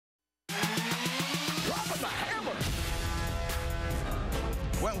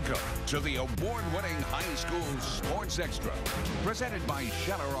to the award-winning High School Sports Extra, presented by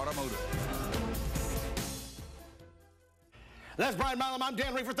Scheller Automotive. That's Bryan Milam. I'm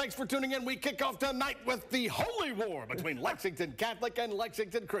Dan Reefer. Thanks for tuning in. We kick off tonight with the holy war between Lexington Catholic and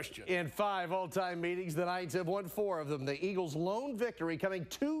Lexington Christian. In 5 all-time meetings, the Knights have won 4 of them. The Eagles' lone victory coming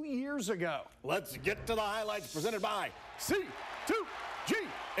 2 years ago. Let's get to the highlights presented by C2G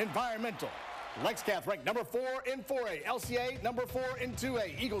Environmental. LexCath ranked number 4 in 4A. LCA number 4 in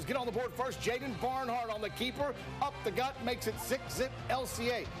 2A. Eagles get on the board first. Jaden Barnhart on the keeper. Up the gut makes it 6-zip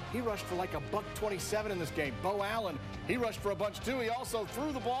LCA. He rushed for like a $127 in this game. Bo Allen, he rushed for a bunch too. He also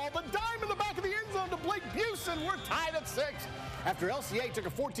threw the ball. The dime in the back of the end zone to Blake Busen. We're tied at 6. After LCA took a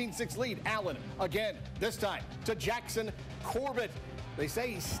 14-6 lead, Allen again, this time to Jackson Corbett. They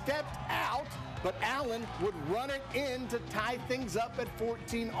say he stepped out, but Allen would run it in to tie things up at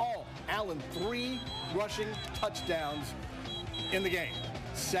 14-all. Allen, 3 rushing touchdowns in the game.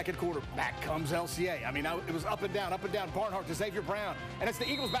 Second quarter, back comes LCA. I mean, it was up and down, Barnhart to Xavier Brown. And it's the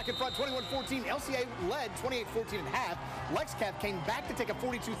Eagles back in front, 21-14. LCA led 28-14 at half. LexCath came back to take a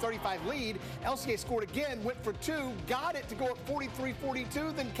 42-35 lead. LCA scored again, went for 2, got it to go at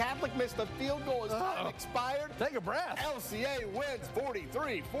 43-42. Then Catholic missed the field goal as time expired. Take a breath. LCA wins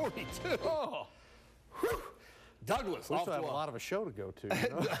 43-42. Oh. Whew. Douglas We off still to have a lot of a show to go to. You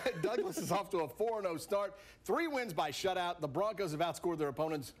know? Douglas is off to a 4-0 start. 3 wins by shutout. The Broncos have outscored their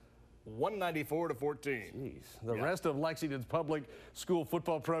opponents 194-14. Jeez. The rest of Lexington's public school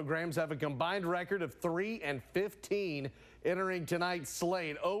football programs have a combined record of 3-15 entering tonight's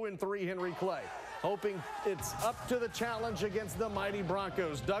slate. 0-3 Henry Clay, hoping it's up to the challenge against the mighty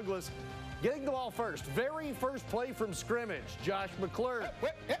Broncos. Douglas getting the ball first. Very first play from scrimmage. Josh McClure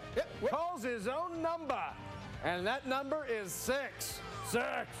calls his own number. And that number is 6. 6.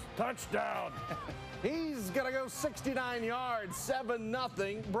 Touchdown. He's going to go 69 yards,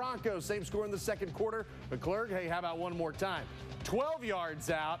 7-0. Broncos, same score in the second quarter. McClure, hey, how about one more time? 12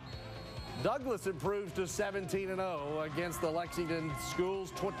 yards out. Douglas improves to 17-0 against the Lexington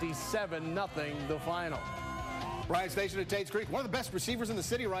Schools. 27-0 the final. Bryan Station at Tates Creek. One of the best receivers in the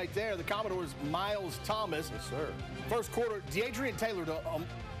city right there. The Commodores' Miles Thomas. Yes, sir. First quarter, DeAdrian Taylor to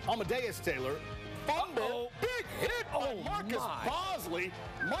Amadeus Taylor. Fumble, big hit by Marcus Bosley.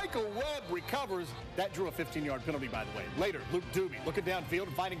 Michael Webb recovers. That drew a 15-yard penalty, by the way. Later, Luke Doobie looking downfield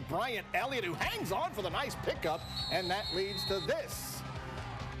and finding Bryant Elliott, who hangs on for the nice pickup, and that leads to this.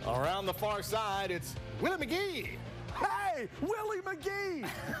 Around the far side, it's Willie McGee. Hey, Willie McGee,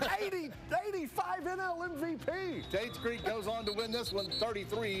 85 NL MVP. Tates Creek goes on to win this one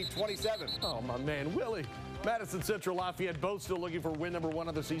 33-27. Oh, my man, Willie. Madison, Central, Lafayette, both still looking for win number 1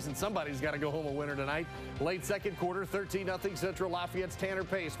 of the season. Somebody's got to go home a winner tonight. Late second quarter, 13-0 Central. Lafayette's Tanner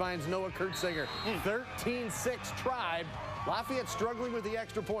Pace finds Noah Kurtzinger. 13-6 Tribe. Lafayette struggling with the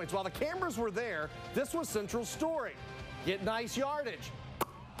extra points. While the cameras were there, this was Central's story. Get nice yardage.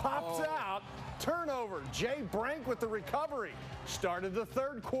 Pops out. Turnover. Jay Brank with the recovery. Started the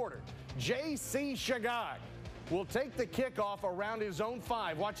third quarter. J.C. Shagag will take the kickoff around his own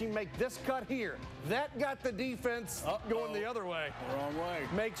 5. Watch him make this cut here. That got the defense going the other way. Wrong way.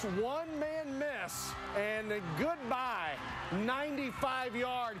 Makes one man miss, and goodbye.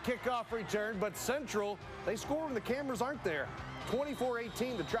 95-yard kickoff return, but Central, they score when the cameras aren't there.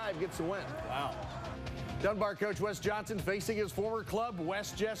 24-18, the Tribe gets the win. Wow. Dunbar coach Wes Johnson facing his former club,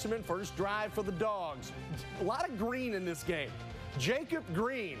 West Jessamine. First drive for the Dogs. A lot of green in this game. Jacob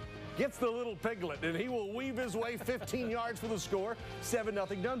Green gets the little piglet, and he will weave his way 15 yards for the score.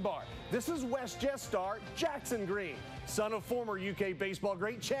 7-0 Dunbar. This is West Jess star Jackson Green, son of former UK baseball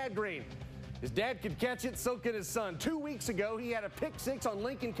great Chad Green. His dad could catch it, so could his son. 2 weeks ago, he had a pick 6 on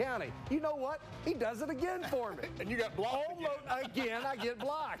Lincoln County. You know what? He does it again for me. And you got blocked again. I get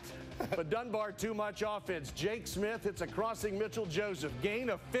blocked. But Dunbar, too much offense. Jake Smith hits a crossing Mitchell Joseph. Gain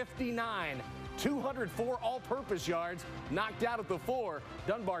of 59. 204 all-purpose yards. Knocked out at the 4.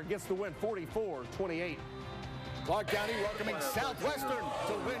 Dunbar gets the win 44-28. Clark County welcoming Southwestern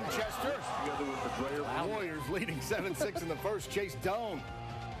to Winchester. Warriors leading 7-6 in the first. Chase Doan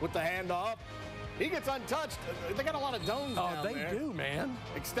with the handoff. He gets untouched. They got a lot of Doans down there. They do, man.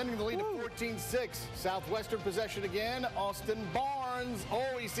 Extending the lead to 14-6. Southwestern possession again. Austin Barnes.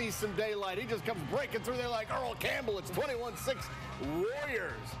 Oh, he sees some daylight. He just comes breaking through there like Earl Campbell. It's 21-6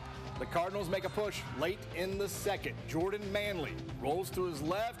 Warriors. The Cardinals make a push late in the second. Jordan Manley rolls to his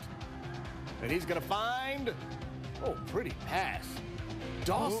left, and he's going to find, pretty pass.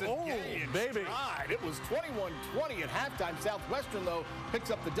 Dawson Gage baby. tried. It was 21-20 at halftime. Southwestern, though,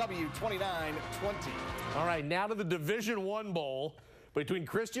 picks up the W 29-20. All right, now to the Division I Bowl. between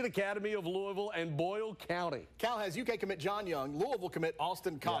Christian Academy of Louisville and Boyle County. Cal has UK commit John Young, Louisville commit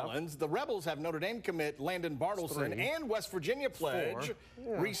Austin Collins. Yep. The Rebels have Notre Dame commit Landon Bartleson, and West Virginia pledge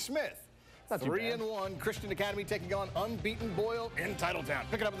Reese Smith. 3-1. Christian Academy taking on unbeaten Boyle in Titletown.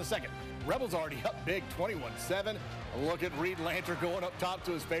 Pick it up in the second. Rebels already up big, 21-7. Look at Reed Lanter going up top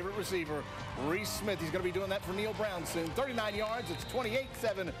to his favorite receiver, Reese Smith. He's going to be doing that for Neil Brown soon. 39 yards. It's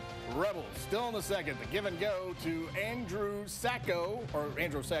 28-7. Rebels still in the second. The give and go to Andrew Sacco, or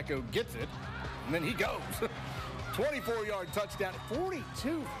Andrew Sacco gets it, and then he goes. 24-yard touchdown,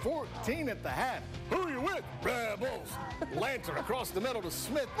 42-14 at the half. Who are you with? Rebels. Lanter across the middle to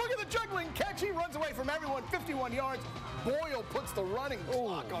Smith. Look at the juggling catch. He runs away from everyone, 51 yards. Boyle puts the running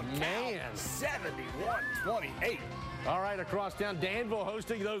clock on Cal. 71-28. All right, across town, Danville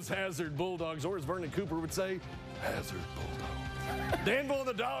hosting those Hazard Bulldogs, or as Vernon Cooper would say, Hazard Bulldogs. Danville and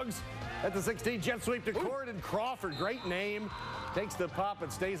the Dogs at the 16, jet sweep to Corridon Crawford. Great name. Takes the pop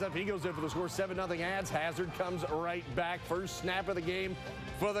and stays up. He goes in for the score. 7-0 adds. Hazard comes right back. First snap of the game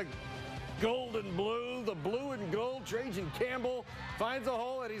for the gold and blue. The blue and gold. Trajan Campbell finds a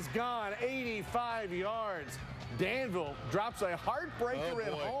hole and he's gone. 85 yards. Danville drops a heartbreaker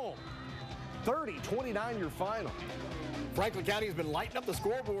at home. 30-29 your final. Franklin County has been lighting up the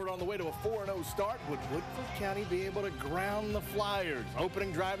scoreboard on the way to a 4-0 start. Would Woodford County be able to ground the Flyers?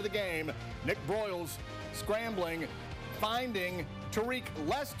 Opening drive of the game. Nick Broyles scrambling, finding Tariq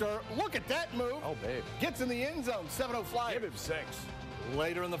Lester. Look at that move. Oh, babe. Gets in the end zone. 7-0 Flyers. Give him 6.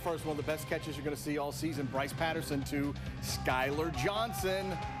 Later in the first, one of the best catches you're going to see all season. Bryce Patterson to Skylar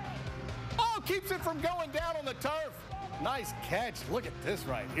Johnson. Oh, keeps it from going down on the turf. Nice catch. Look at this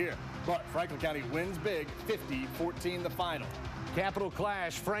right here. But Franklin County wins big, 50-14 the final. Capital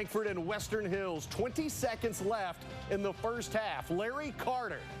clash, Frankfort and Western Hills. 20 seconds left in the first half. Larry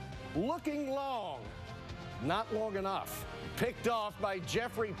Carter looking long. Not long enough. Picked off by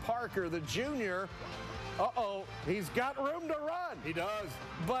Jeffrey Parker, the junior. Uh-oh, he's got room to run. He does.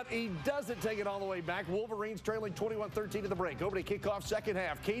 But he doesn't take it all the way back. Wolverines trailing 21-13 to the break. Opening kickoff second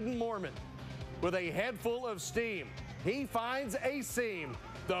half. Caden Mormon with a head full of steam. He finds a seam.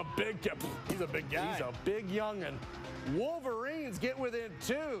 The big, he's a big guy. He's a big young'un. Wolverines get within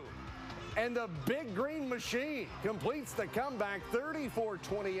 2. And the Big Green Machine completes the comeback,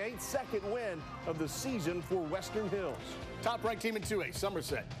 34-28, second win of the season for Western Hills. Top-ranked team in 2A,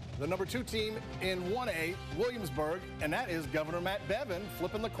 Somerset. The number 2 team in 1A, Williamsburg, and that is Governor Matt Bevin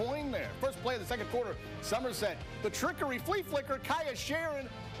flipping the coin there. First play of the second quarter, Somerset. The trickery, flea flicker, Kaya Sharon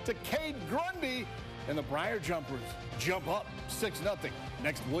to Cade Grundy, and the Briar Jumpers jump up 6-0.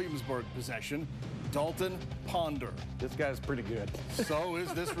 Next Williamsburg possession, Dalton Ponder. This guy's pretty good. So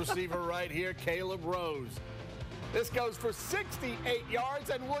is this receiver right here, Caleb Rose. This goes for 68 yards,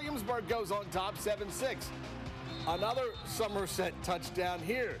 and Williamsburg goes on top, 7-6. Another Somerset touchdown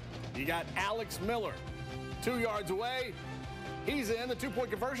here. You got Alex Miller, 2 yards away. He's in. The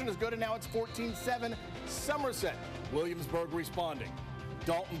 2-point conversion is good, and now it's 14-7 Somerset. Williamsburg responding.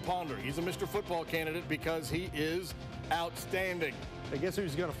 Dalton Ponder. He's a Mr. Football candidate because he is outstanding. I guess who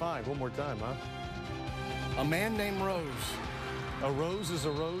he's going to find one more time, huh? A man named Rose. A rose is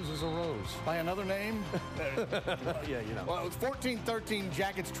a rose is a rose. By another name? Yeah, you know. Well, it was 14-13,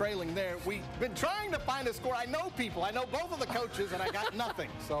 Jackets trailing there. We've been trying to find a score. I know people. I know both of the coaches, and I got nothing.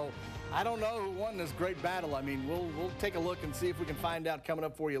 So I don't know who won this great battle. I mean, we'll take a look and see if we can find out coming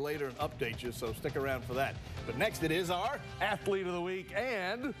up for you later and update you, so stick around for that. But next it is our Athlete of the Week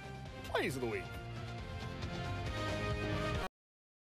and Plays of the Week.